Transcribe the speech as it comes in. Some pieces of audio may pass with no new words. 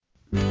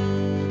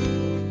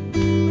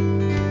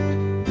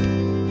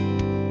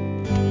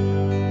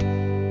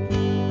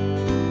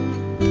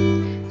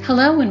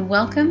Hello and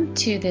welcome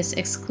to this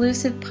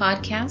exclusive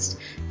podcast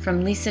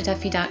from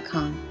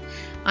LisaDuffy.com.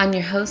 I'm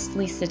your host,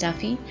 Lisa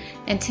Duffy,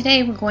 and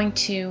today we're going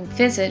to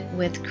visit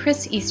with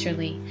Chris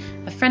Easterly,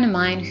 a friend of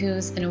mine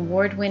who's an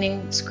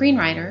award-winning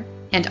screenwriter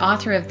and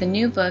author of the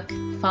new book,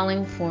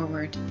 Falling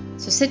Forward.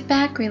 So sit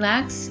back,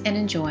 relax, and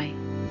enjoy.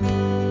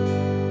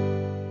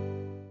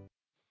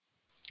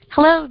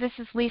 Hello, this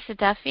is Lisa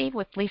Duffy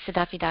with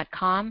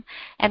LisaDuffy.com,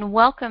 and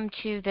welcome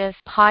to this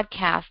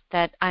podcast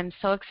that I'm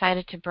so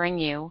excited to bring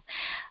you.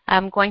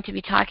 I'm going to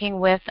be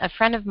talking with a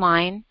friend of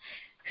mine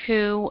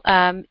who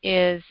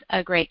is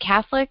a great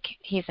Catholic.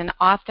 He's an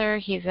author.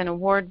 He's an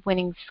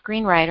award-winning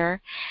screenwriter,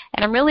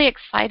 and I'm really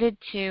excited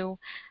to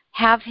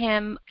have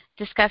him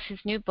discuss his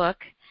new book,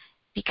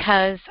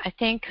 because I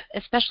think,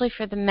 especially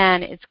for the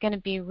men, it's going to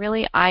be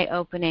really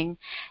eye-opening,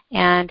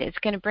 and it's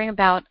going to bring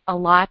about a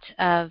lot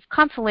of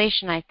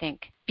consolation, I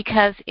think,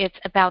 because it's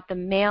about the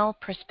male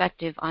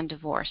perspective on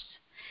divorce.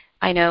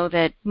 I know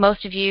that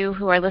most of you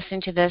who are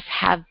listening to this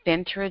have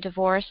been through a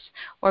divorce,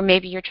 or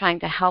maybe you're trying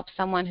to help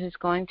someone who's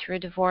going through a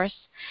divorce,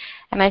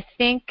 and I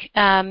think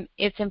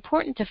it's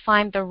important to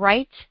find the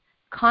right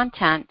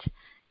content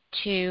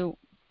to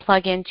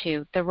plug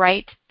into, the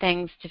right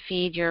things to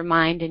feed your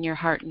mind and your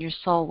heart and your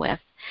soul with.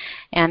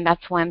 And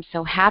that's why I'm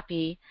so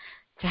happy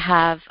to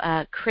have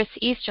Chris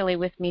Easterly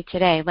with me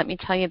today. Let me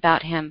tell you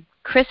about him.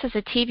 Chris is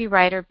a TV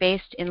writer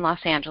based in Los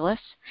Angeles.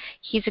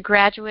 He's a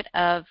graduate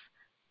of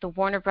the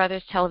Warner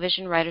Brothers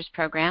Television Writers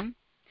Program.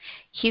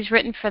 He's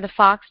written for the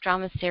Fox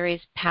drama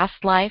series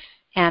Past Life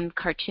and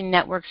Cartoon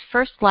Network's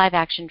first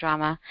live-action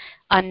drama,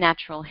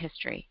 Unnatural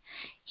History.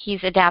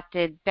 He's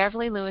adapted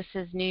Beverly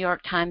Lewis's New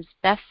York Times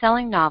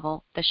best-selling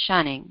novel, The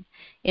Shunning,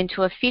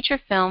 into a feature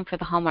film for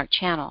the Hallmark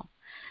Channel.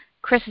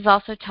 Chris has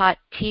also taught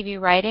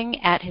TV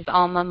writing at his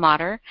alma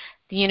mater,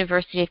 the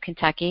University of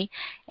Kentucky,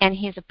 and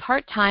he's a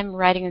part-time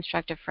writing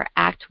instructor for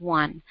Act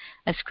One,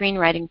 a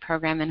screenwriting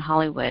program in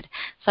Hollywood.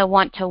 So I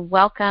want to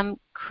welcome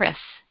Chris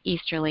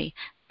Easterly.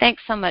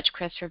 Thanks so much,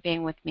 Chris, for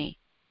being with me.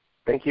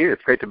 Thank you.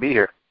 It's great to be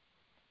here.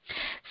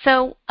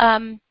 So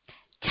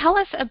tell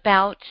us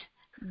about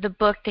the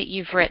book that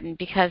you've written,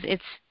 because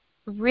it's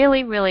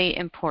really, really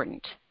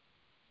important.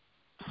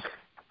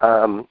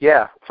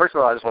 First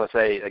of all, I just want to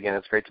say, again,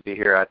 it's great to be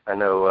here. I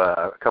know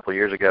a couple of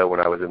years ago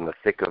when I was in the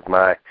thick of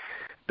my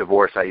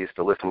divorce, I used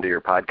to listen to your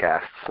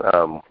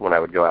podcasts when I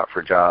would go out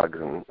for jogs,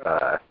 and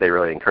they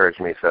really encouraged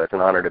me. So it's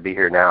an honor to be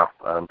here now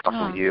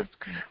talking to you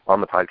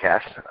on the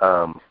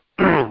podcast.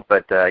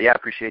 I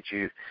appreciate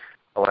you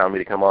allowing me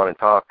to come on and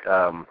talk.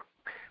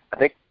 I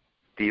think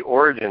the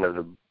origin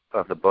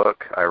of the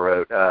book I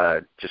wrote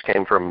just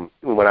came from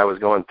when I was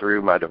going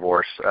through my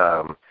divorce.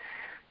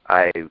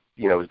 I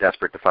was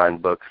desperate to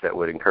find books that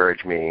would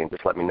encourage me and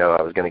just let me know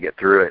I was going to get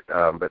through it.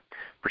 But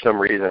for some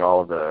reason,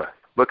 all of the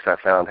books I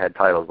found had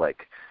titles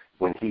like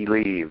When He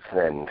Leaves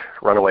and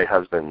Runaway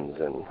Husbands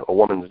and A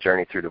Woman's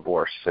Journey Through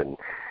Divorce. And,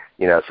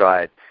 so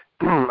I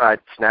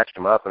snatched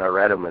them up and I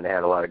read them, and they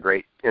had a lot of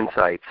great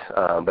insights.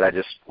 But I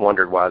just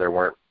wondered why there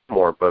weren't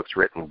more books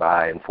written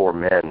by and for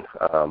men.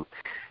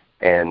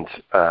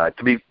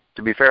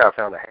 To be fair, I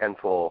found a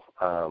handful,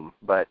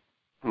 but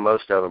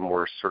most of them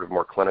were sort of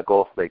more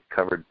clinical. They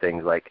covered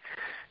things like,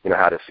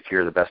 how to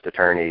secure the best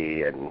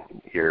attorney and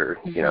your,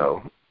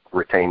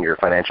 retain your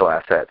financial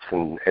assets,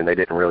 and they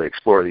didn't really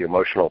explore the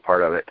emotional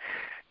part of it.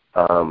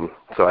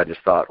 So I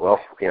just thought, well,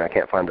 I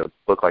can't find a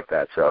book like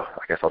that, so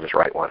I guess I'll just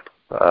write one.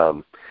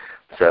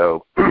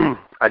 So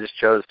I just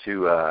chose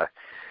to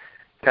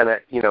kind of,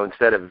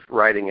 instead of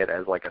writing it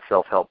as like a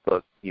self-help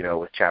book,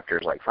 with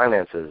chapters like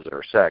finances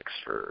or sex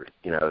or,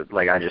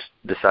 I just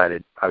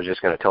decided I was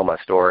just going to tell my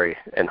story,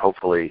 and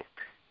hopefully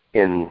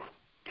in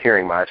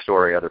hearing my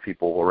story, other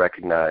people will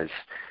recognize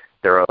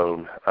their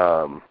own,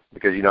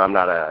 because, I'm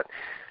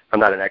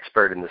not an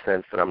expert in the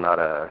sense that I'm not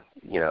a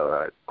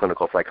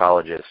clinical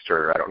psychologist,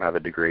 or I don't have a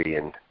degree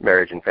in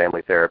marriage and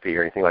family therapy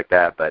or anything like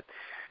that. But,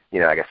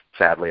 I guess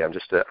sadly I'm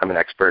I'm an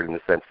expert in the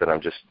sense that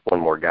I'm just one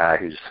more guy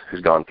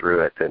who's gone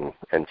through it and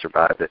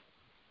survived it.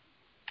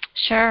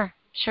 Sure.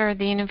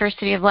 The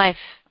University of Life,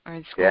 or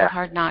the School of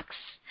Hard Knocks.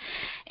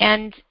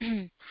 And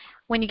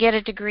when you get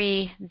a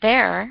degree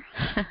there,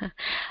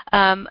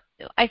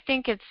 I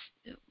think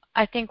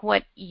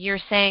what you're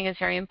saying is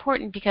very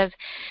important, because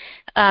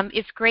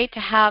it's great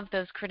to have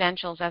those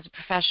credentials as a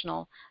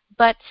professional,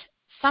 but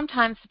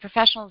sometimes the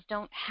professionals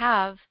don't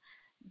have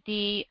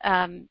the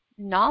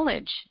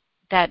knowledge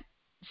that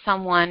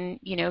someone,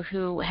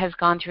 who has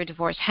gone through a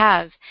divorce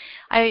has.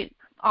 I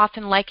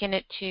often liken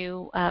it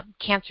to a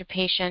cancer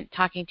patient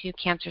talking to a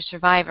cancer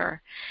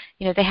survivor.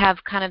 They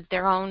have kind of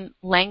their own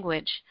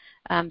language.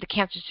 The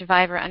cancer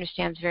survivor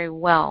understands very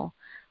well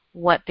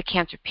what the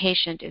cancer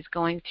patient is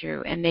going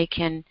through, and he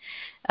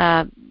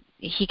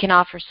can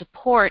offer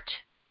support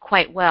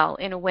quite well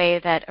in a way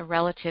that a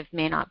relative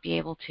may not be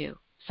able to,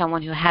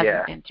 someone who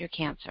hasn't been through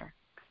cancer.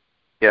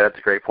 Yeah, that's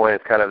a great point.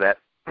 It's kind of that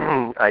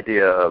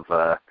idea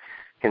of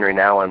Henry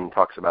Nouwen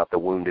talks about the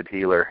wounded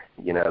healer,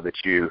 that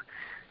you,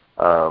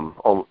 I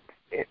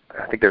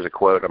think there's a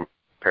quote, I'm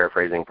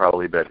paraphrasing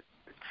probably, but it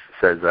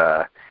says,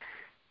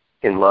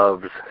 in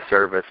love's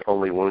service,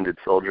 only wounded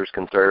soldiers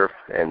can serve,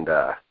 and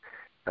I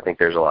think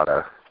there's a lot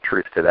of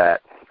truth to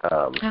that.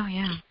 Oh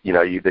yeah.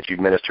 That you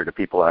minister to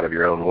people out of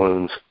your own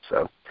wounds.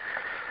 So.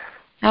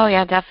 Oh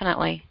yeah,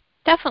 definitely,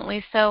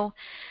 definitely. So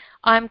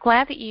I'm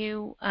glad that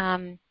you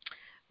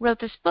wrote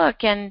this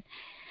book, and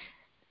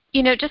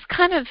just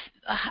kind of,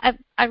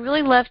 I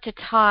really love to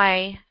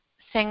tie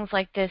things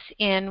like this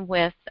in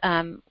with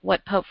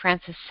what Pope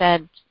Francis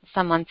said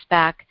some months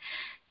back.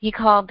 He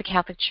called the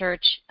Catholic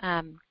Church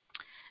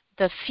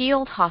the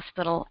field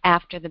hospital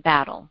after the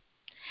battle.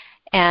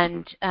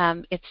 And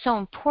it's so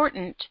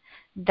important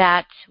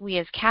that we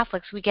as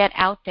Catholics, we get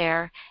out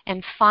there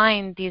and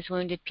find these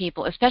wounded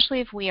people, especially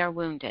if we are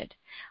wounded.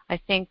 I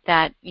think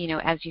that,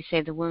 as you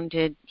say, the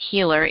wounded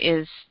healer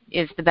is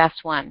the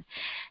best one.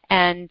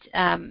 And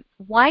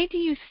why do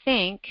you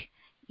think,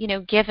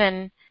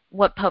 given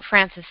what Pope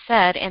Francis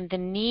said and the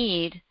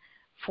need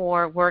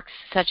for works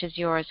such as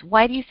yours,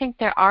 why do you think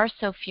there are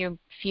so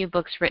few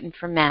books written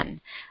for men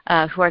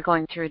who are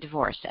going through a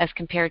divorce as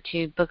compared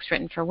to books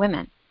written for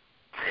women?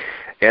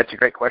 Yeah, it's a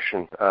great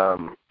question.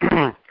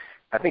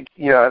 I think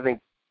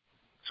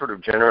sort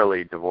of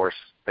generally divorce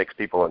makes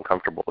people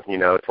uncomfortable.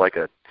 It's like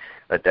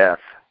a death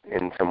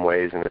in some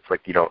ways, and it's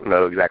like you don't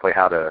know exactly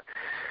how to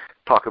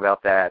talk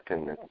about that,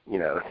 and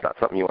it's not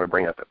something you want to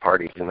bring up at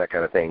parties and that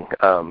kind of thing.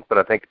 But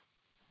I think,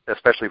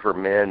 especially for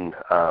men,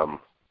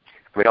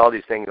 all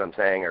these things I'm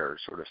saying are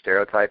sort of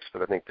stereotypes,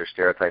 but I think they're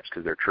stereotypes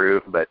because they're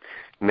true. But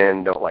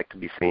men don't like to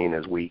be seen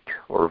as weak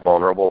or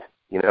vulnerable.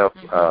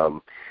 Mm-hmm.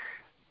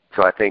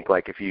 So I think,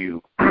 like, if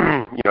you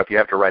if you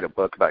have to write a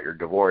book about your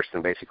divorce,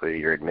 then basically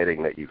you're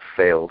admitting that you've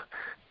failed.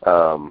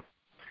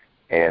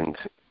 And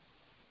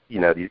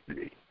the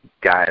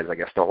guys, I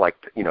guess, don't like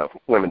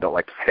women don't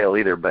like to fail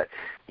either. But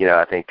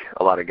I think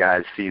a lot of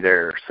guys see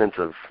their sense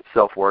of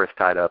self-worth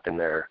tied up in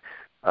their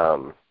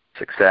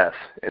success,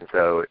 and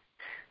so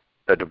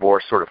the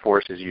divorce sort of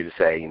forces you to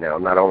say,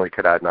 not only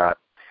could I not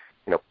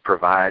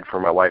provide for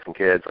my wife and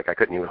kids, like I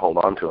couldn't even hold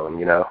on to them.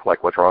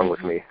 Like, what's wrong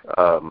with me?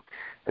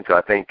 And so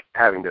I think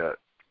having to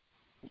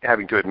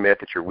admit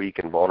that you're weak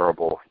and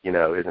vulnerable,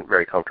 isn't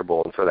very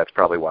comfortable, and so that's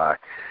probably why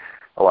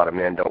a lot of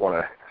men don't want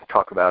to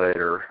talk about it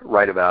or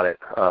write about it.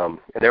 And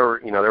there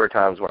were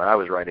times when I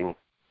was writing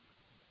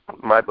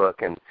my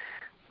book, and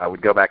I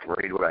would go back and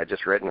read what I had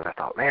just written, and I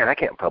thought, man, I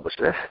can't publish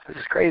this. This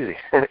is crazy.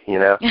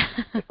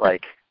 It's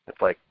like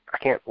I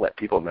can't let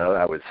people know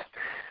I was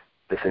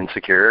this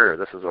insecure or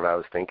this is what I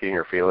was thinking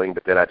or feeling.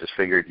 But then I just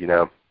figured,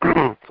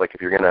 it's like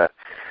if you're gonna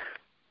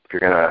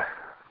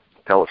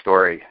tell a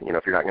story,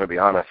 if you're not going to be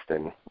honest,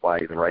 then why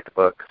even write the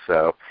book?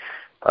 So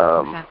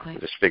Exactly. I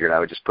just figured I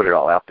would just put it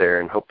all out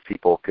there and hope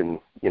people can,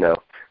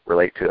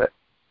 relate to it.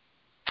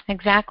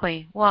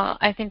 Exactly. Well,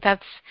 I think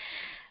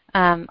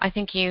I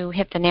think you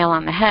hit the nail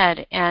on the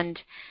head, and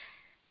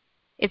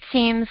it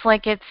seems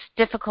like it's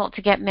difficult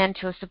to get men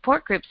to a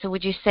support group. So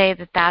would you say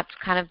that that's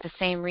kind of the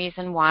same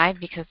reason why,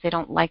 because they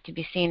don't like to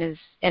be seen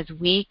as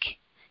weak,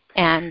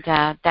 and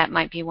that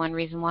might be one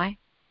reason why?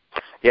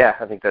 Yeah,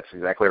 I think that's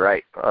exactly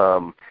right.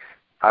 When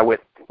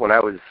I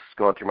was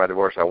going through my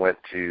divorce, I went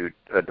to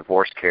a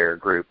divorce care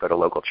group at a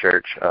local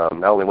church. I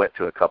only went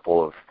to a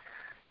couple of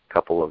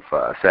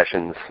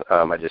sessions.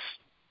 I just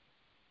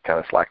kind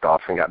of slacked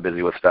off and got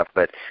busy with stuff.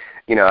 But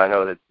I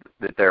know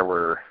that there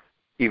were,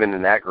 even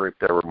in that group,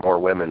 there were more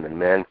women than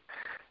men.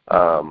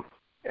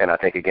 And I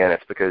think, again,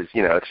 it's because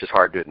it's just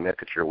hard to admit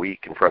that you're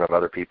weak in front of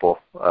other people.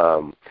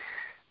 And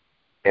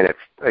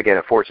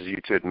it forces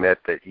you to admit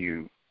that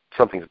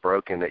something's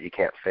broken that you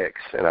can't fix.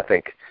 And I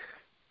think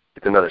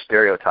it's another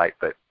stereotype,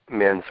 but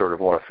men sort of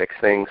want to fix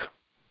things.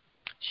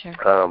 Sure.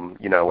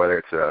 Whether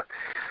it's a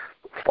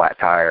flat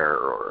tire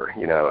or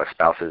a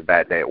spouse's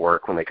bad day at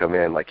work when they come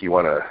in, like, you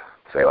want to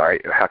say, all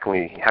right, how can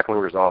we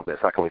resolve this?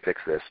 How can we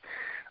fix this?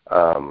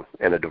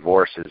 And a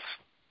divorce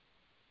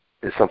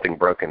is something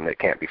broken that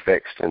can't be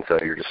fixed, and so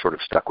you're just sort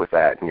of stuck with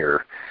that, and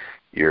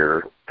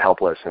you're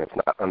helpless, and it's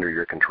not under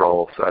your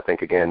control. So I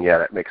think, again,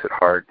 that makes it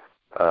hard.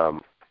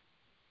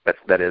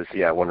 That is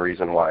one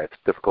reason why it's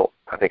difficult,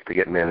 I think, to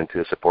get men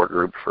into a support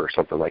group for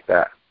something like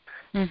that.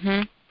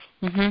 Mhm.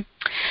 Mhm.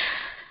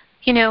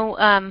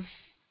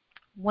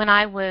 When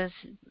I was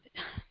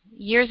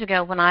years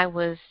ago, when I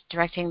was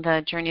directing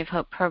the Journey of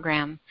Hope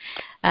program,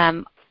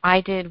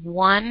 I did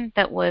one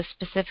that was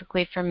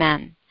specifically for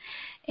men,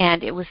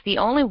 and it was the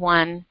only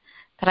one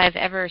that I've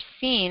ever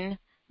seen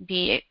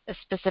be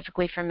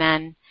specifically for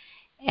men,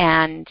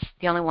 and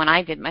the only one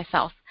I did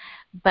myself.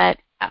 But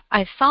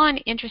I saw an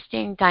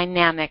interesting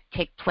dynamic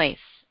take place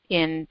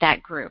in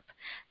that group.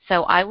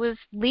 So I was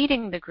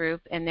leading the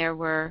group, and there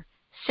were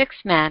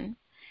 6 men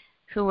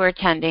who were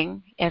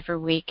attending every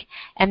week,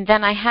 and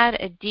then I had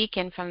a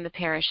deacon from the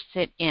parish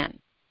sit in.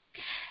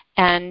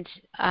 And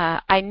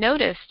I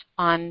noticed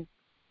on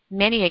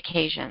many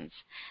occasions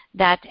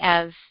that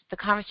as the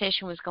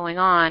conversation was going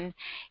on,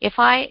 if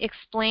I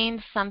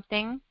explained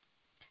something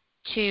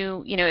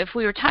if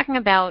we were talking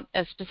about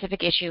a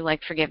specific issue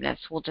like forgiveness,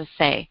 we'll just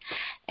say,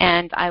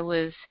 and I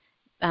was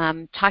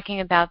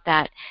talking about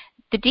that,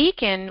 the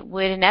deacon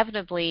would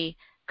inevitably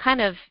kind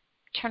of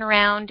turn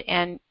around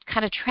and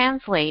kind of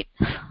translate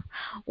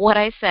what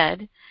I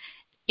said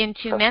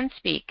into men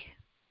speak,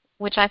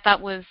 which I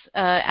thought was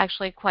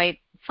actually quite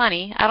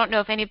funny. I don't know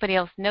if anybody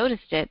else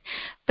noticed it,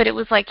 but it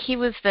was like he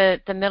was the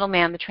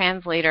middleman, the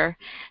translator,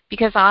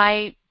 because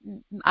I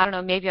don't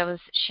know, maybe I was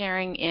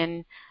sharing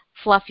in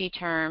fluffy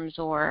terms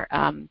or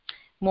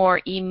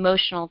more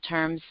emotional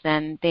terms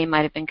than they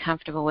might have been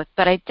comfortable with.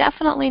 But I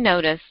definitely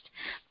noticed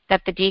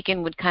that the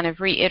deacon would kind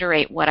of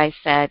reiterate what I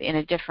said in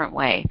a different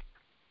way.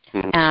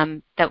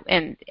 And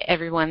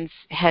everyone's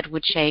head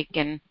would shake,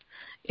 and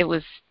it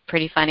was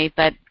pretty funny.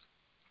 But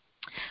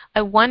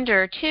I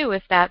wonder, too,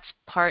 if that's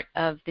part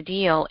of the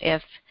deal,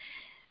 if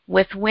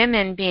with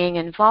women being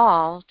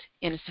involved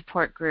in a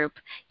support group,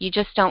 you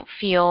just don't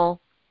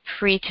feel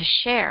free to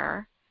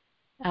share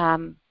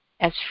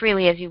as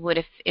freely as you would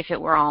if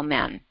it were all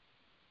men.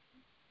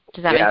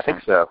 Does that make sense? Yeah, I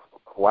think so.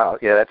 Wow.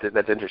 Yeah,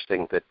 that's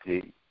interesting that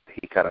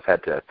he kind of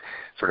had to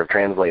sort of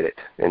translate it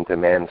into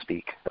man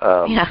speak.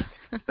 Yeah.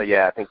 But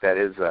yeah, I think that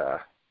is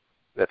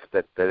that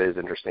is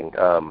interesting.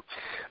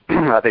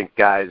 I think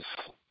guys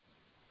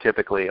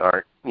typically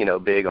aren't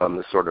big on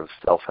the sort of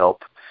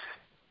self-help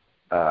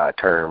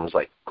terms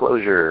like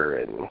closure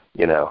and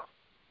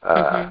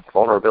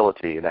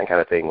vulnerability and that kind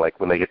of thing. Like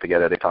when they get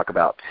together, they talk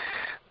about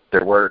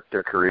their work,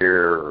 their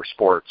career, or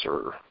sports,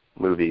 or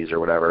movies, or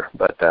whatever.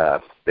 But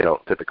they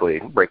don't typically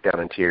break down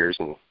in tears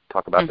and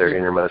talk about their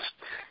innermost,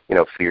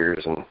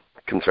 fears and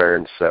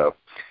concerns. So,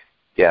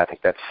 yeah, I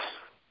think that's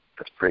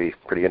pretty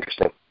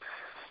interesting.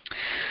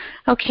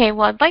 Okay,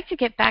 well, I'd like to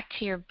get back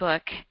to your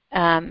book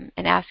and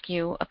ask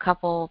you a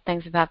couple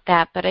things about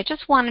that. But I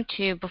just wanted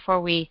to,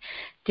 before we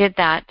did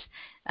that,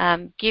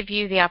 give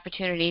you the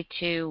opportunity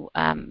to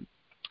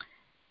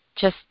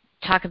just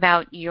talk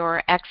about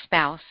your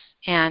ex-spouse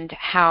and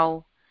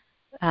how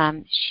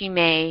she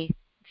may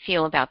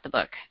feel about the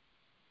book.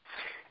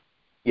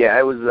 Yeah,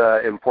 it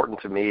was important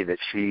to me that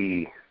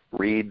she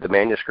read the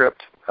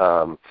manuscript.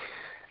 And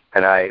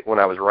when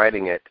I was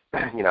writing it,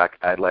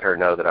 I'd let her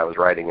know that I was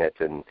writing it.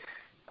 And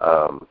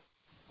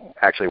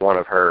actually one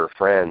of her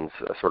friends,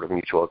 a sort of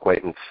mutual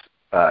acquaintance,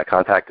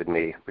 contacted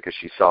me because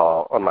she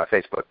saw on my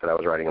Facebook that I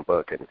was writing a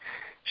book. And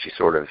she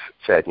sort of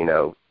said,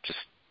 just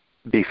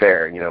be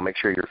fair, make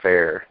sure you're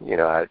fair.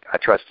 I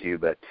trust you,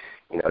 but,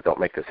 don't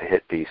make this a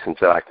hit piece. And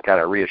so I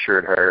kind of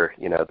reassured her,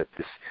 that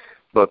this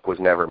book was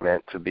never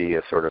meant to be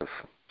a sort of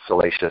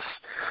salacious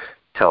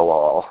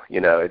tell-all.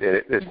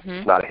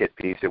 It's not a hit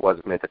piece. It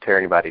wasn't meant to tear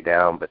anybody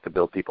down, but to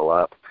build people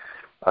up.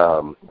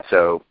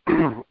 So,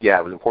 yeah,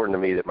 it was important to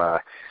me that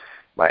my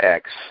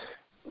ex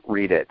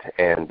read it,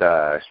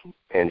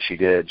 and she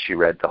did. She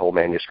read the whole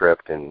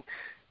manuscript, and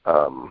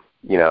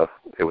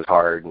it was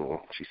hard. And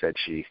she said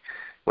she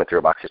went through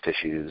a box of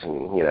tissues,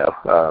 and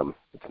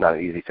it's not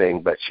an easy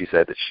thing. But she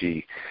said that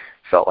she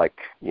felt like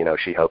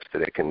she hopes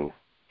that it can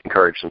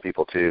encourage some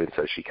people too, and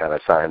so she kind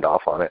of signed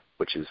off on it,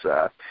 which is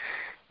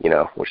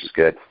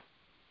good.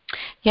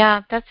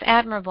 Yeah, that's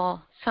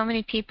admirable. So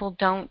many people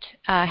don't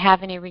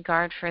have any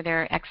regard for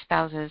their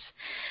ex-spouses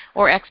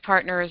or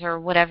ex-partners or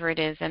whatever it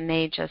is, and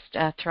they just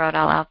throw it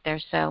all out there.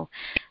 So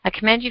I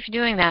commend you for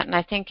doing that, and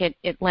I think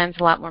it lends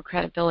a lot more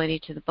credibility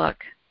to the book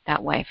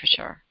that way, for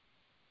sure.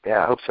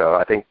 Yeah, I hope so.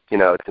 I think,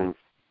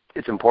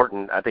 it's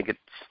important. I think it's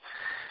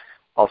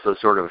also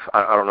sort of,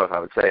 I don't know if I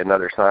would say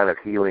another sign of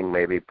healing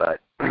maybe, but,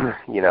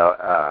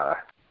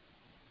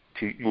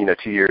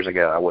 2 years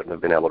ago I wouldn't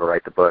have been able to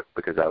write the book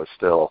because I was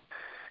still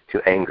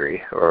too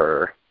angry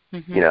or,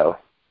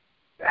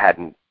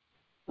 hadn't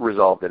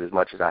resolved it as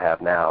much as I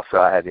have now. So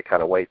I had to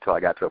kind of wait till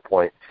I got to a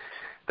point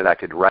that I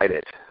could write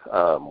it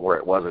where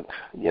it wasn't,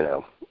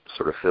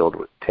 sort of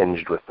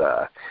tinged with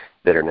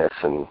bitterness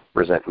and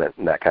resentment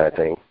and that kind of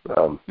thing.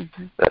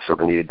 I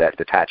sort of needed that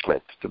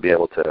detachment to be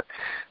able to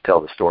tell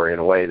the story in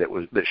a way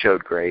that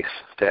showed grace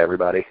to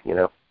everybody,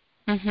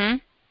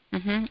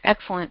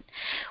 Excellent.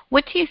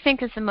 What do you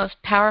think is the most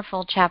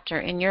powerful chapter,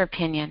 in your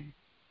opinion,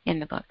 in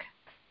the book?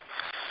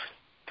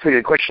 That's a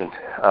good question.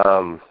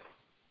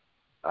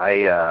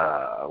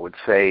 I would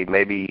say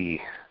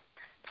maybe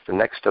it's the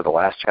next to the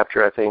last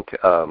chapter, I think,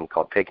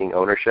 called Taking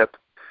Ownership.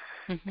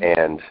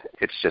 And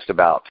it's just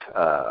about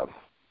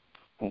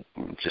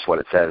just what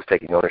it says,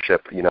 taking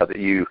ownership,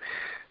 that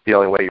the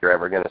only way you're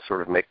ever going to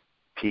sort of make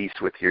peace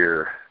with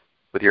your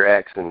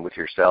ex and with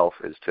yourself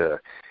is to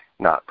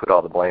not put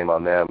all the blame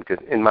on them. Because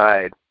in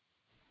my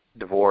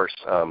divorce,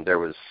 there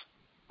was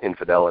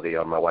infidelity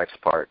on my wife's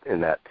part,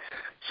 and that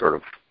sort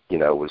of,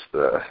 was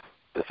the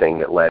thing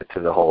that led to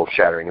the whole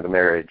shattering of the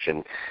marriage.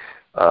 And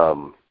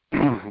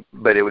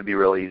but it would be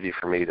real easy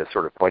for me to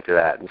sort of point to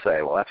that and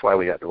say, well, that's why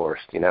we got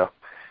divorced,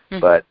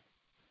 But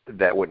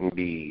that wouldn't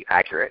be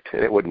accurate,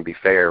 and it wouldn't be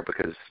fair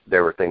because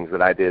there were things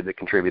that I did that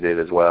contributed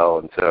as well.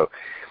 And so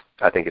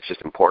I think it's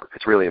just important.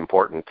 It's really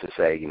important to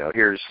say,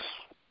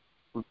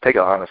 take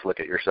an honest look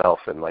at yourself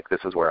and, like,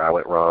 this is where I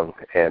went wrong.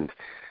 And,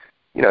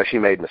 she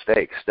made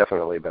mistakes,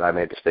 definitely, but I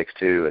made mistakes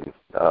too.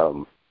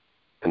 And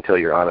until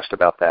you're honest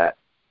about that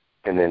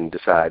and then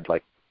decide,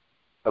 like,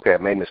 okay,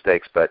 I've made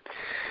mistakes, but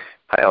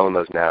I own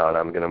those now, and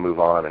I'm going to move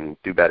on and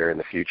do better in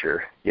the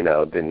future.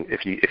 Then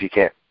if you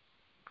can't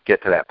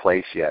get to that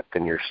place yet,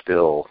 then you're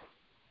still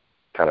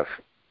kind of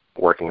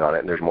working on it,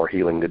 and there's more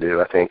healing to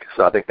do, I think.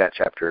 So I think that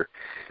chapter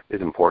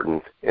is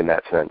important in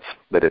that sense,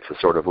 that it's a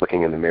sort of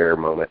looking in the mirror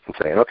moment and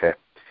saying, okay,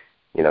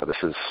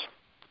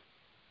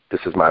 this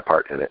is my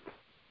part in it.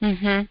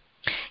 Mhm.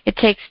 It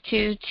takes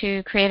two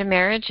to create a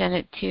marriage, and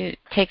it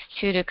takes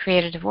two to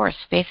create a divorce,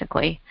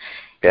 basically.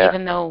 Yeah.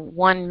 Even though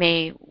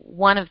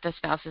one of the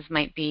spouses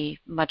might be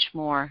much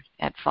more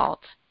at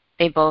fault.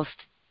 They both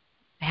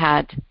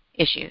had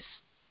issues.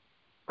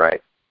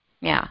 Right.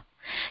 Yeah.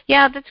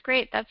 Yeah, that's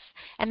great. That's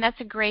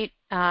a great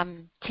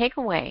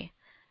takeaway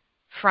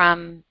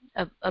from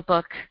a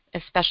book,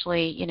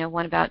 especially,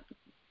 one about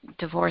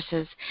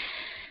divorces.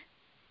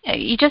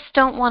 You just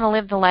don't want to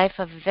live the life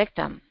of a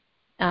victim,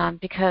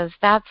 because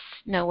that's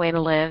no way to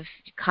live.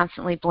 You're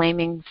constantly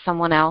blaming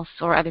someone else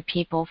or other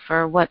people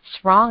for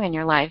what's wrong in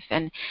your life.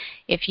 And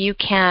if you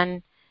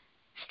can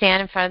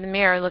stand in front of the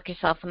mirror, look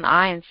yourself in the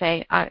eye and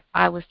say,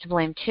 I was to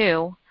blame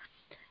too,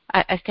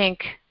 I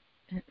think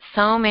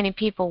so many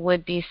people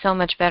would be so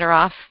much better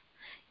off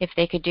if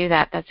they could do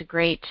that. That's a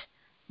great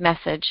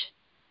message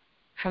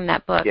from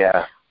that book.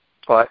 Yeah.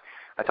 Well,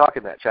 I talk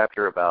in that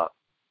chapter about,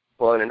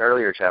 in an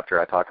earlier chapter,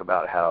 I talk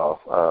about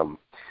how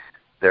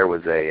there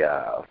was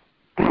a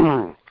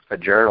a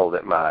journal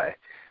that my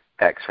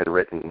ex had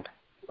written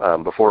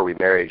before we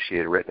married. She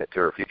had written it to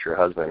her future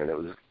husband, and it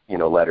was,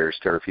 letters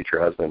to her future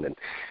husband, and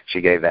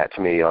she gave that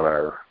to me on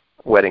our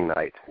wedding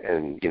night,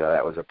 and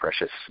that was a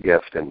precious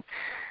gift. And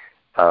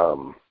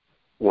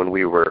when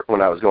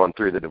I was going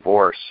through the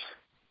divorce,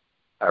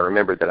 I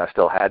remembered that I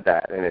still had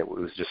that, and it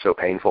was just so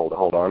painful to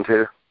hold on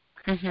to.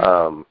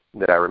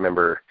 That I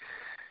remember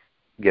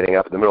getting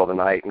up in the middle of the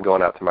night and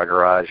going out to my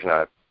garage, and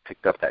I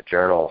picked up that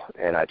journal,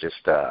 and I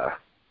just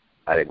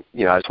I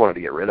just wanted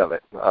to get rid of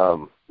it,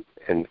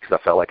 and because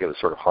I felt like it was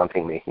sort of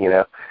haunting me,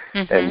 and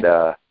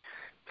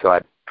so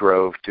I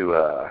drove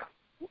to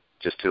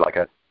just to like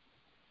a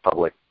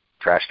public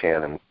trash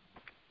can and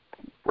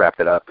wrapped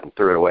it up and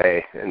threw it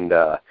away, and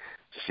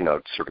just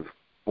sort of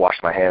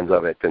washed my hands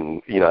of it,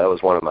 and that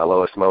was one of my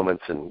lowest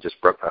moments and just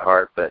broke my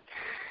heart. But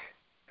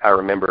I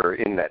remember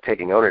in that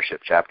taking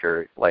ownership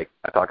chapter, like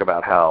I talk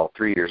about how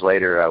 3 years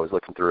later I was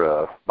looking through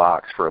a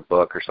box for a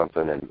book or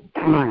something, and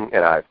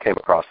and I came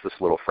across this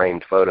little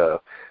framed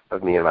photo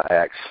of me and my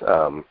ex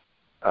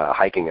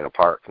hiking in a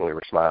park, and we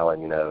were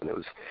smiling,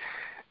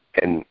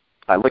 and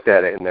I looked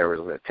at it, and there was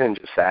a tinge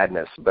of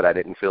sadness, but I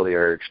didn't feel the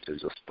urge to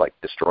just like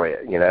destroy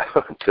it,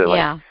 to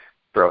like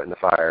throw it in the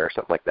fire or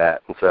something like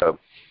that. And so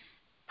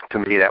to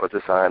me, that was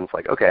a sign. It's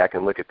like, okay, I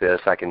can look at this,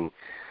 I can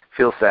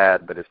feel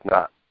sad, but it's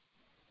not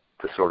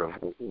the sort of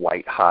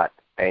white hot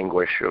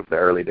anguish of the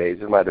early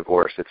days of my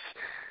divorce. It's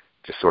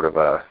just sort of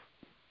a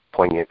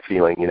poignant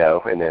feeling,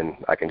 and then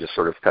I can just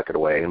sort of tuck it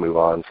away and move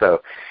on.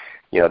 So,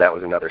 that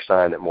was another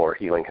sign that more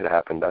healing had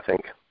happened, I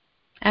think.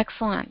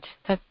 Excellent.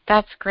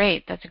 That's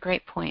great. That's a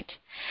great point.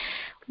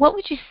 What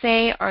would you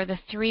say are the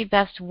 3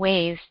 best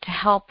ways to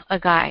help a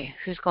guy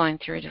who's going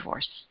through a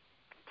divorce?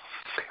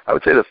 I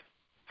would say the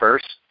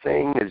first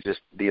thing is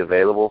just be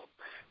available.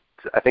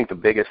 I think the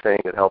biggest thing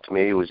that helped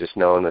me was just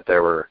knowing that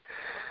there were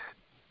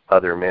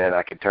other men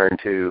I could turn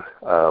to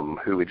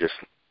who would just,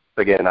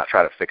 again, not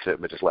try to fix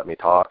it, but just let me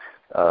talk.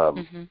 I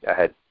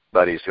had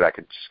buddies who I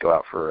could just go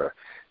out for a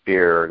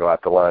beer or go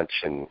out to lunch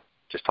and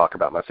just talk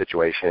about my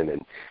situation,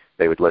 and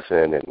they would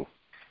listen and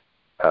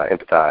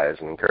empathize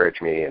and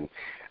encourage me. And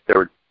there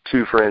were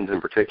 2 friends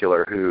in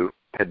particular who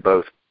had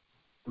both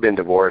been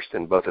divorced,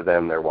 and both of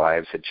them, their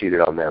wives had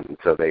cheated on them, and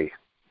so they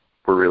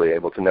were really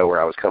able to know where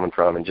I was coming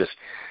from, and just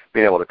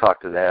being able to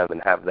talk to them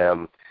and have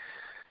them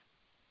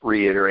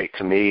reiterate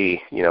to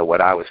me, what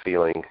I was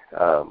feeling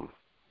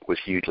was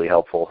hugely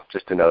helpful,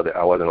 just to know that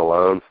I wasn't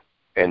alone,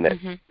 and that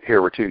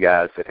here were 2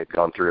 guys that had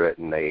gone through it,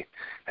 and they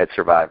had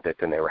survived it,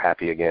 and they were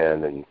happy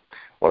again, and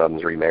one of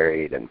them's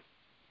remarried. And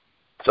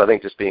so I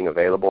think just being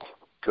available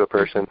to a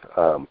person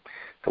to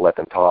let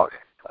them talk,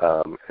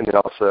 and then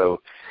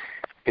also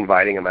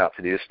inviting them out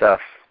to do stuff,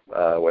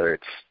 whether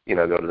it's,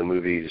 go to the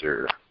movies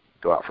or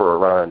go out for a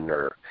run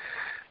or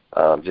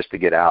just to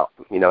get out,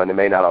 and it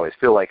may not always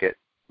feel like it,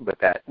 but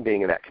that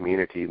being in that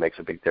community makes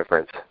a big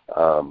difference,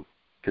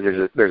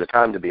 because there's a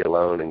time to be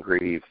alone and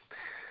grieve,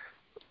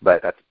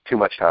 but too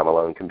much time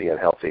alone can be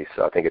unhealthy.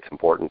 So I think it's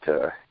important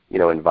to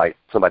invite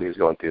somebody who's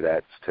going through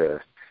that to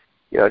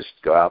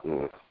just go out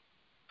and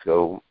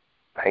go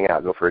hang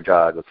out, go for a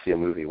jog, let's see a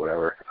movie,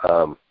 whatever.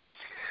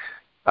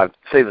 I'd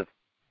say that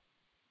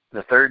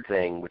the third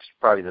thing, which is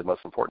probably the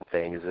most important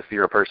thing, is if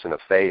you're a person of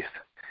faith,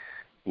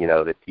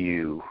 that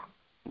you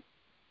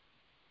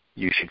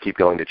should keep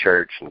going to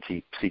church and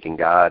keep seeking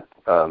God.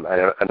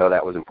 I know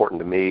that was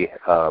important to me.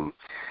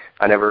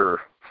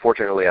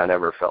 Fortunately, I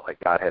never felt like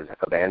God had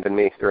abandoned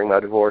me during my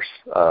divorce.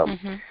 I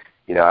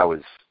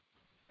was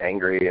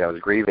angry and I was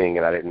grieving,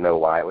 and I didn't know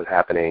why it was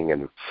happening.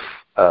 And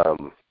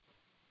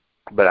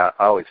but I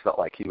always felt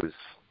like He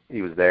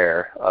was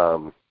there.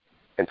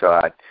 And so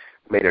I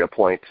made it a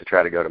point to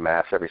try to go to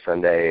Mass every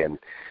Sunday and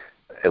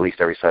at least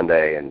every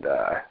Sunday, and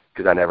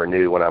because I never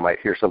knew when I might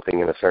hear something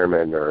in a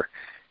sermon or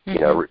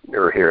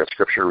or hear a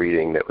scripture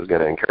reading that was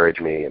going to encourage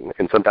me, and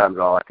sometimes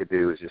all I could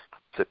do was just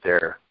sit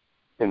there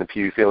in the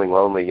pew feeling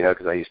lonely,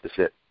 because I used to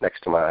sit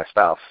next to my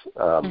spouse,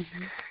 and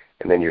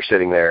then you're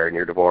sitting there and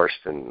you're divorced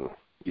and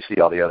you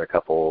see all the other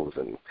couples,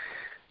 and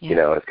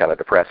it's kind of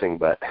depressing,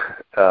 but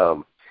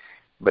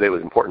it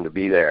was important to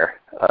be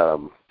there.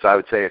 So I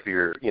would say if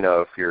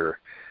you're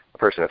a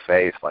person of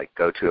faith, like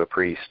go to a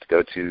priest,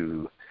 go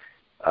to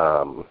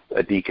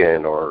a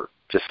deacon, or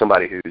just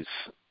somebody who's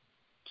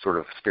sort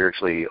of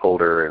spiritually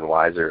older and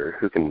wiser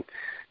who can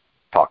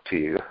talk to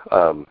you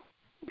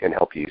and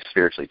help you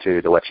spiritually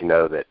too, to let you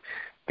know that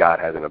God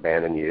hasn't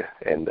abandoned you.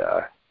 And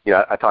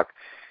I talk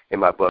in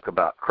my book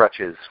about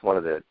crutches. One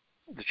of the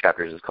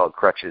chapters is called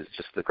Crutches,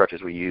 just the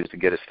crutches we use to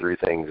get us through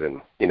things.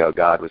 And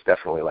God was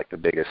definitely like the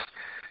biggest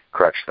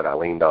crutch that I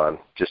leaned on.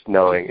 Just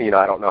knowing,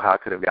 I don't know how I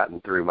could have gotten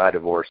through my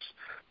divorce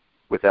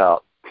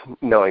without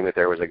knowing that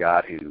there was a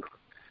God who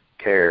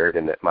cared,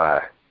 and that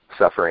my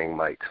suffering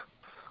might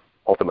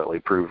ultimately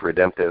prove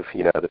redemptive,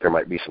 that there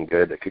might be some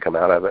good that could come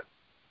out of it.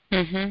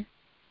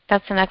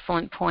 That's an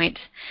excellent point.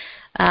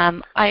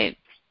 When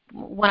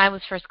I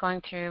was first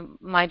going through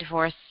my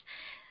divorce,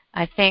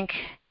 I think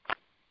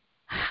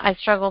I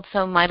struggled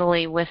so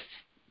mightily with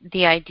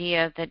the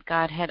idea that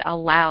God had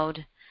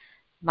allowed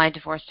my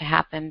divorce to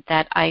happen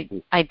that I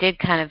did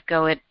kind of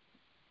go it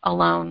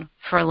alone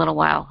for a little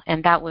while,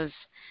 and that was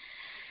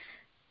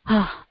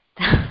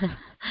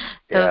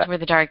those were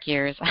the dark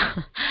years.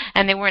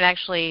 And they weren't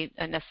actually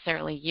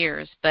necessarily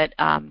years, but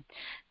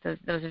there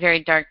was a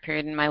very dark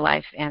period in my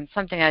life, and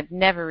something I'd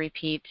never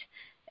repeat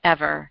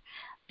ever,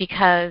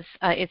 because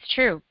it's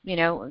true.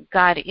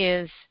 God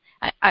is,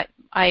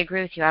 I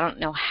agree with you. I don't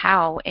know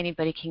how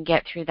anybody can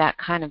get through that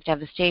kind of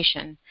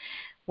devastation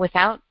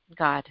without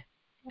God,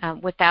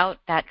 without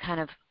that kind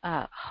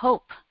of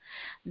hope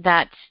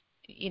that,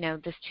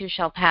 this too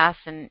shall pass,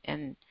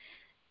 and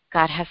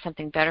God has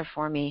something better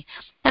for me.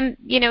 And,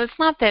 it's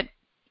not that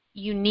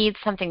you need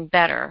something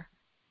better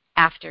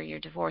after your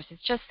divorce.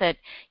 It's just that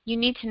you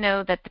need to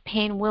know that the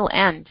pain will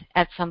end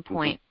at some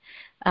point.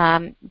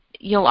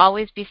 You'll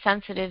always be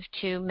sensitive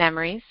to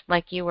memories,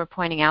 like you were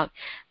pointing out,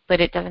 but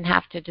it doesn't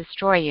have to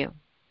destroy you.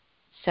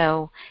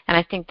 So, and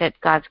I think that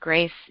God's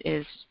grace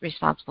is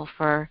responsible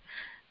for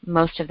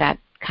most of that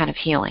kind of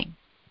healing.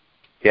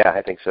 Yeah,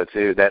 I think so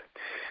too. That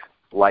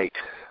light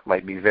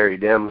might be very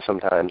dim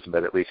sometimes,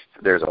 but at least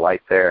there's a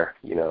light there,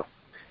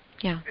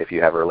 Yeah. If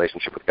you have a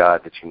relationship with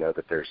God, that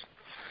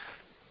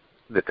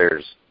that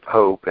there's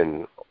hope,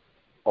 and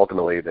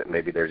ultimately that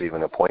maybe there's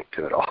even a point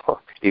to it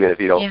all, even if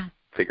you don't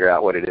figure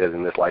out what it is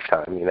in this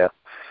lifetime,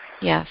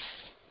 Yes,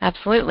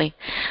 absolutely.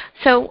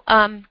 So,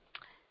 kind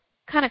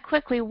of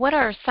quickly, what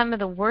are some of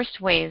the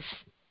worst ways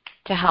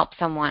to help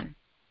someone,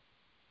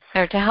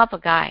 or to help a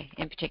guy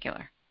in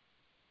particular?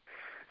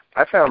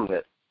 I found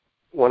that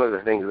one of the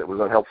things that was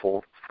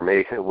unhelpful for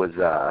me was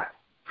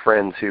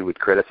friends who would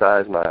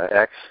criticize my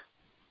ex.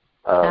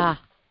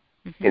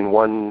 In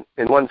one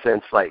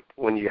sense, like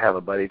when you have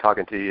a buddy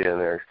talking to you and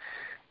they're,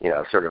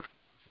 sort of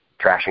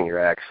trashing your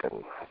ex,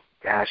 and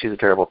she's a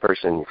terrible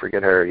person, you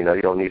forget her, you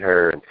don't need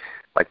her, and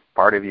like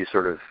part of you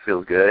sort of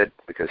feels good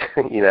because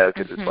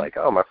because it's like,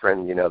 oh, my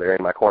friend, they're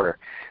in my corner,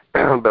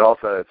 but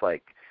also it's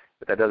like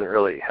that doesn't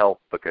really help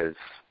because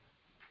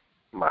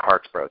my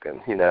heart's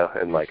broken,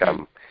 and like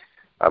I'm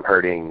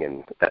hurting,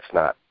 and that's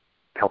not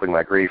helping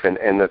my grief.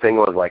 And the thing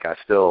was, like, I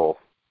still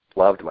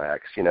loved my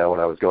ex, when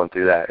I was going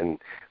through that, and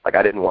like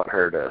I didn't want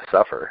her to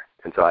suffer,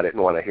 and so I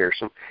didn't want to hear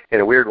some. In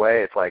a weird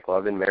way, it's like, well,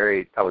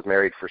 I was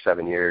married for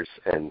 7 years,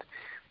 and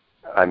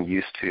I'm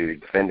used to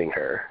defending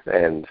her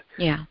and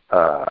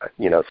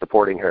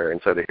supporting her,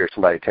 and so to hear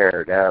somebody tearing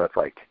her down, it's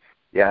like,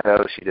 I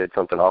know she did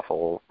something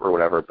awful or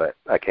whatever, but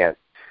I can't,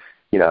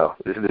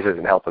 this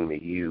isn't helping me.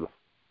 You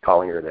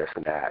calling her this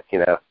and that,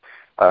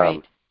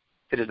 Right.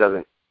 It just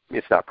doesn't.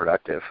 It's not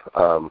productive.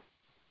 I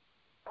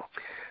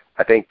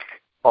think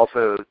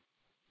also,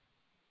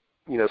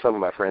 some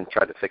of my friends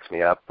tried to fix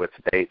me up with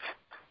dates,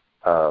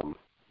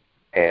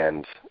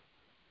 and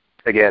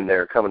again,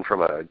 they're coming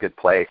from a good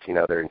place.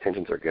 Their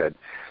intentions are good.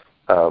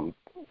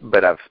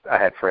 But I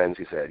had friends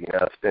who said,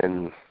 it's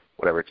been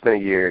a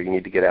year. You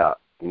need to get out.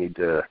 You need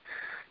to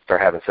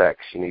start having sex.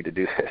 You need to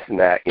do this and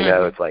that.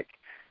 It's like,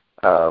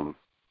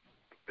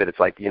 but it's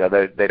like,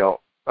 they don't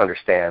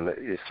understand that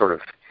it's sort of,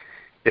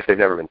 if they've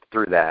never been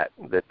through that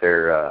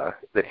they're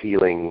that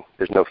healing,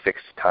 there's no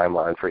fixed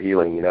timeline for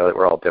healing, that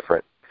we're all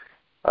different.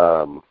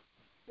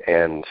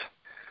 And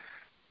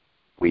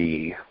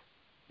we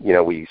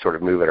sort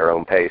of move at our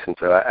own pace, and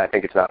so I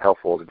think it's not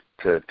helpful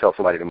to tell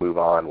somebody to move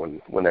on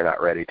when they're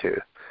not ready to.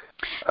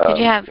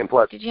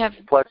 Plus,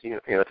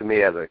 to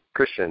me as a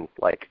Christian,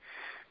 like,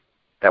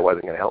 that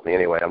wasn't going to help me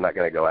anyway. I'm not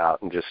going to go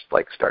out and just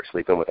like start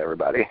sleeping with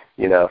everybody,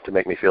 to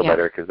make me feel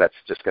better, because that's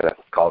just going to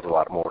cause a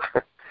lot more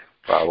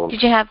problems.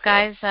 Did you have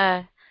guys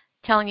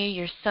telling you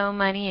you're so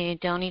money and you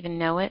don't even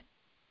know it?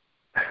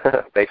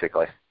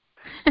 Basically.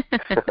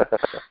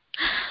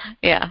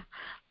 Yeah.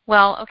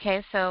 Well,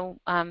 okay, so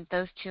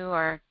those two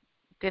are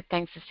good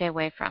things to stay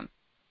away from.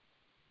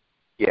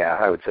 Yeah,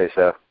 I would say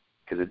so.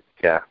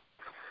 Yeah.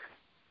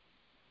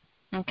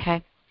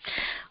 Okay.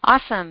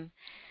 Awesome.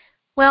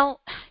 Well,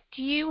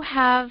 do you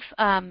have,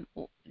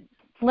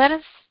 let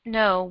us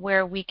know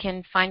where we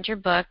can find your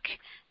book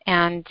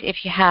and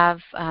if you have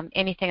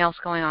anything else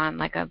going on,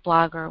 like a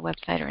blog or a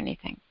website or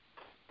anything.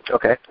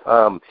 Okay.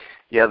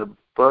 Yeah, the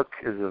book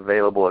is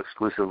available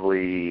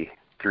exclusively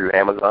through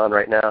Amazon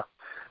right now.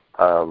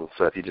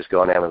 So if you just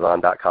go on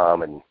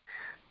Amazon.com and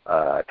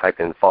type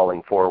in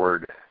Falling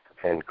Forward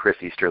and Chris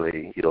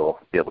Easterly, you'll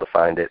be able to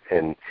find it.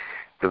 And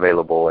it's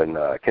available in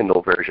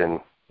Kindle version,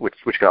 which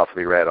can also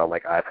be read on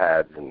like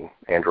iPads and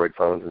Android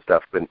phones and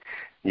stuff. But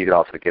you can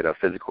also get a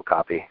physical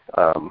copy.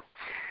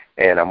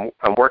 And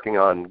I'm working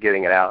on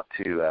getting it out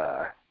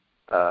to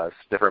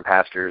different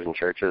pastors and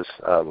churches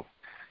because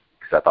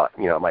I thought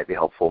it might be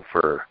helpful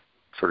for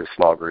sort of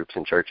small groups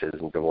in churches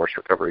and divorce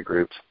recovery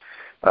groups.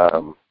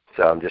 So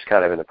I'm just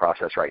kind of in the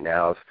process right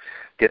now of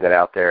getting it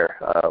out there.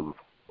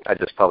 I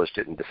just published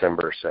it in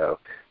December, so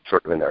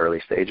sort of in the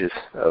early stages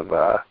of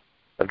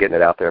getting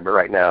it out there. But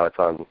right now it's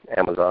on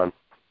Amazon.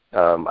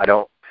 I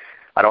don't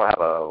have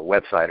a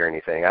website or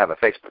anything. I have a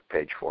Facebook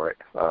page for it,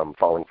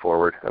 Falling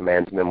Forward, A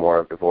Man's Memoir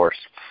of Divorce,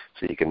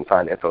 so you can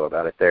find info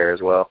about it there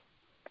as well.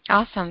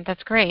 Awesome.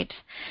 That's great.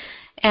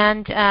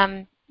 And,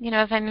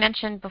 as I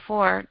mentioned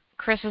before,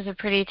 Chris is a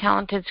pretty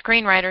talented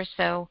screenwriter,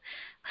 so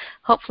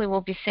hopefully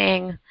we'll be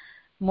seeing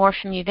more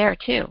from you there,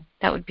 too.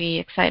 That would be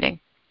exciting.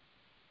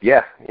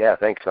 Yeah,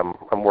 thanks.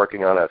 I'm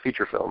working on a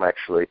feature film,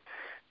 actually,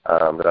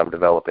 that I'm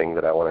developing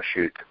that I want to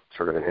shoot,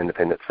 sort of an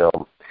independent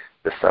film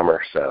this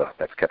summer, so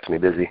that's kept me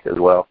busy as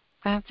well.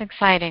 That's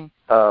exciting.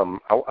 I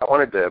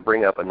wanted to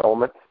bring up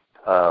annulment,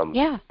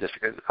 Yeah. just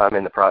because I'm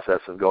in the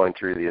process of going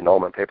through the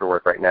annulment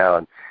paperwork right now,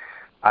 and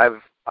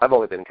I've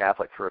only been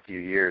Catholic for a few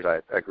years.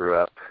 I grew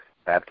up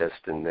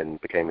Baptist and then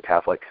became a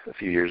Catholic a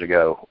few years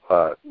ago.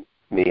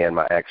 Me and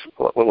my ex,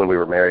 when we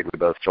were married, we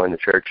both joined the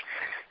church,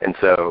 and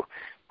so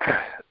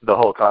the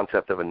whole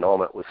concept of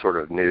annulment was sort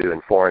of new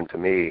and foreign to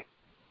me.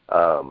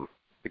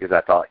 Because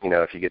I thought,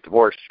 if you get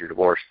divorced, you're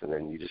divorced, and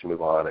then you just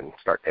move on and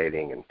start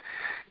dating and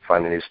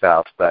find a new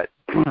spouse. But,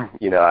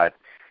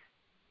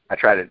 I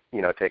try to,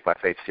 take my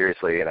faith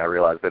seriously, and I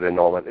realized that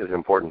annulment is an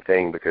important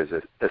thing because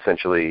it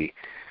essentially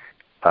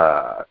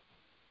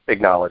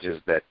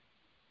acknowledges that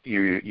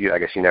I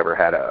guess you never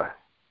had a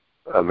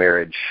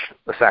marriage,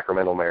 a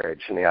sacramental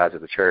marriage in the eyes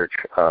of the church,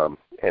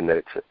 and that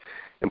it's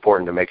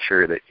important to make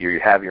sure that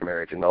you have your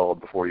marriage annulled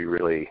before you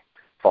really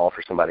fall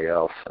for somebody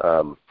else.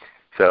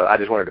 So I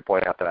just wanted to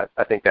point out that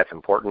I think that's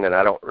important, and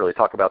I don't really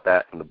talk about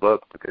that in the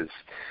book because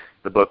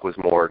the book was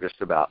more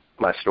just about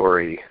my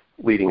story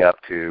leading up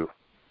to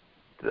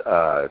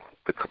the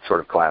sort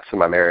of collapse in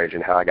my marriage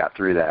and how I got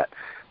through that.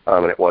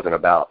 And it wasn't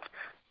about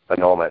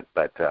annulment,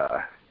 but,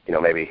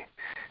 maybe,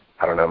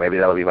 I don't know, maybe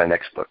that'll be my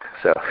next book.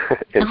 So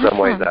in some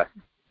ways,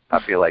 I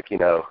feel like, in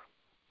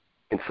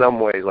some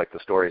ways, like the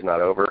story's not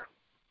over,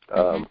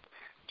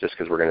 just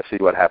because we're going to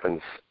see what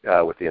happens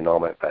with the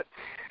annulment, but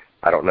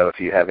I don't know if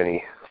you have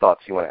any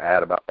thoughts you want to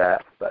add about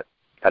that, but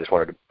I just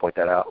wanted to point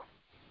that out.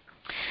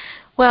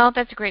 Well,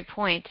 that's a great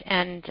point.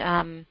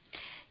 And,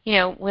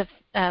 with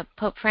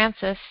Pope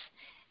Francis,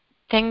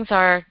 things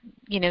are,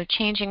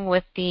 changing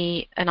with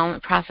the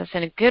annulment process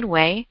in a good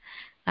way.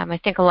 I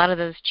think a lot of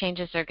those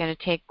changes are going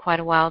to take quite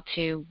a while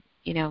to,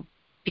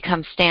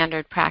 become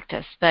standard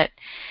practice. But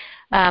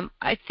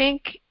I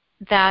think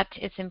that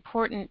it's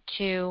important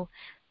to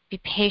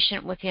be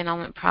patient with the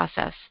annulment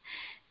process.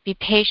 Be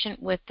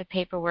patient with the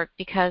paperwork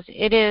because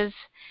it is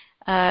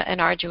an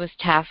arduous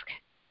task.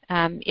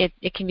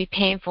 It can be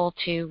painful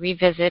to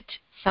revisit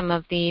some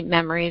of the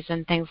memories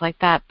and things like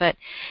that, but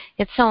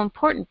it's so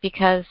important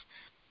because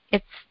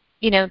it's,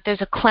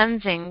 there's a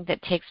cleansing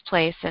that takes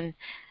place, and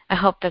I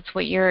hope that's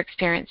what you're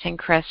experiencing,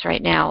 Chris,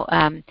 right now.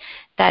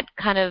 That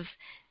kind of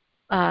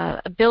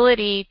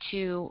ability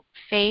to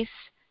face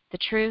the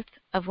truth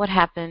of what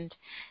happened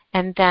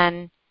and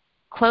then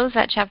close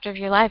that chapter of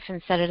your life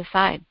and set it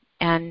aside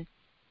and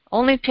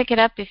only pick it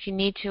up if you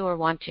need to or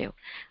want to.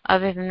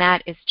 Other than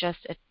that, it's just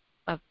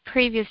a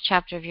previous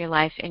chapter of your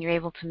life and you're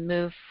able to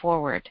move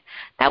forward.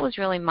 That was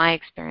really my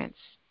experience.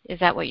 Is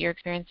that what you're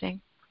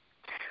experiencing?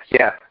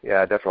 Yeah,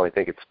 I definitely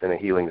think it's been a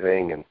healing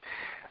thing, and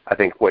I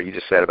think what you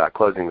just said about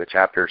closing the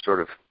chapter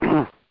sort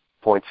of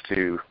points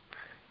to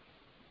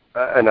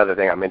another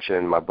thing I mentioned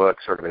in my book,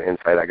 sort of an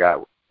insight I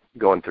got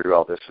going through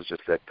all this was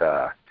just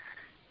that,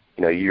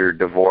 your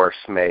divorce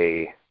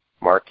may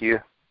mark you,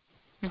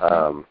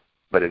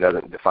 but it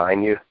doesn't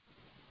define you.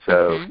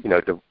 So,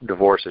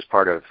 divorce is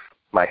part of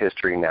my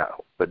history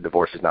now, but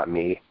divorce is not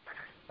me.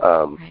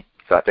 Right.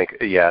 So I think,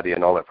 the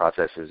annulment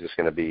process is just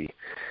going to be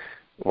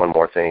one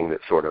more thing that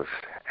sort of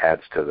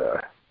adds to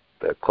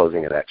the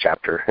closing of that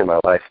chapter in my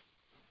life.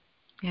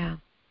 Yeah.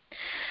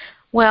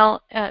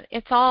 Well,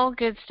 it's all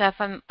good stuff.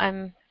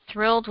 I'm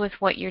thrilled with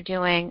what you're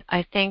doing.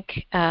 I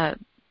think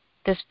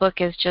this book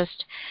is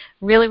just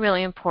really,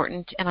 really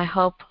important, and I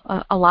hope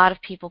a lot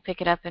of people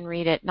pick it up and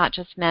read it, not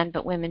just men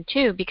but women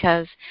too,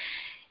 because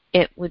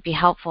it would be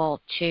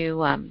helpful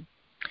to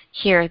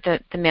hear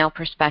the male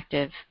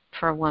perspective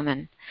for a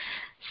woman.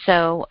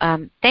 So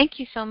thank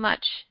you so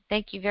much.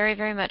 Thank you very,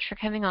 very much for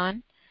coming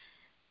on.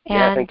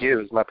 Yeah, thank you.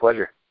 It was my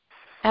pleasure.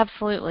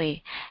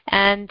 Absolutely.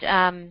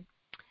 And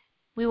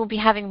we will be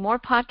having more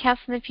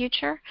podcasts in the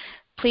future.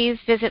 Please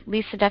visit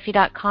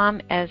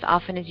lisaduffy.com as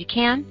often as you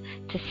can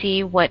to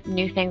see what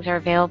new things are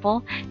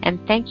available. And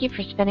thank you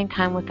for spending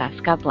time with us.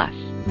 God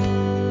bless.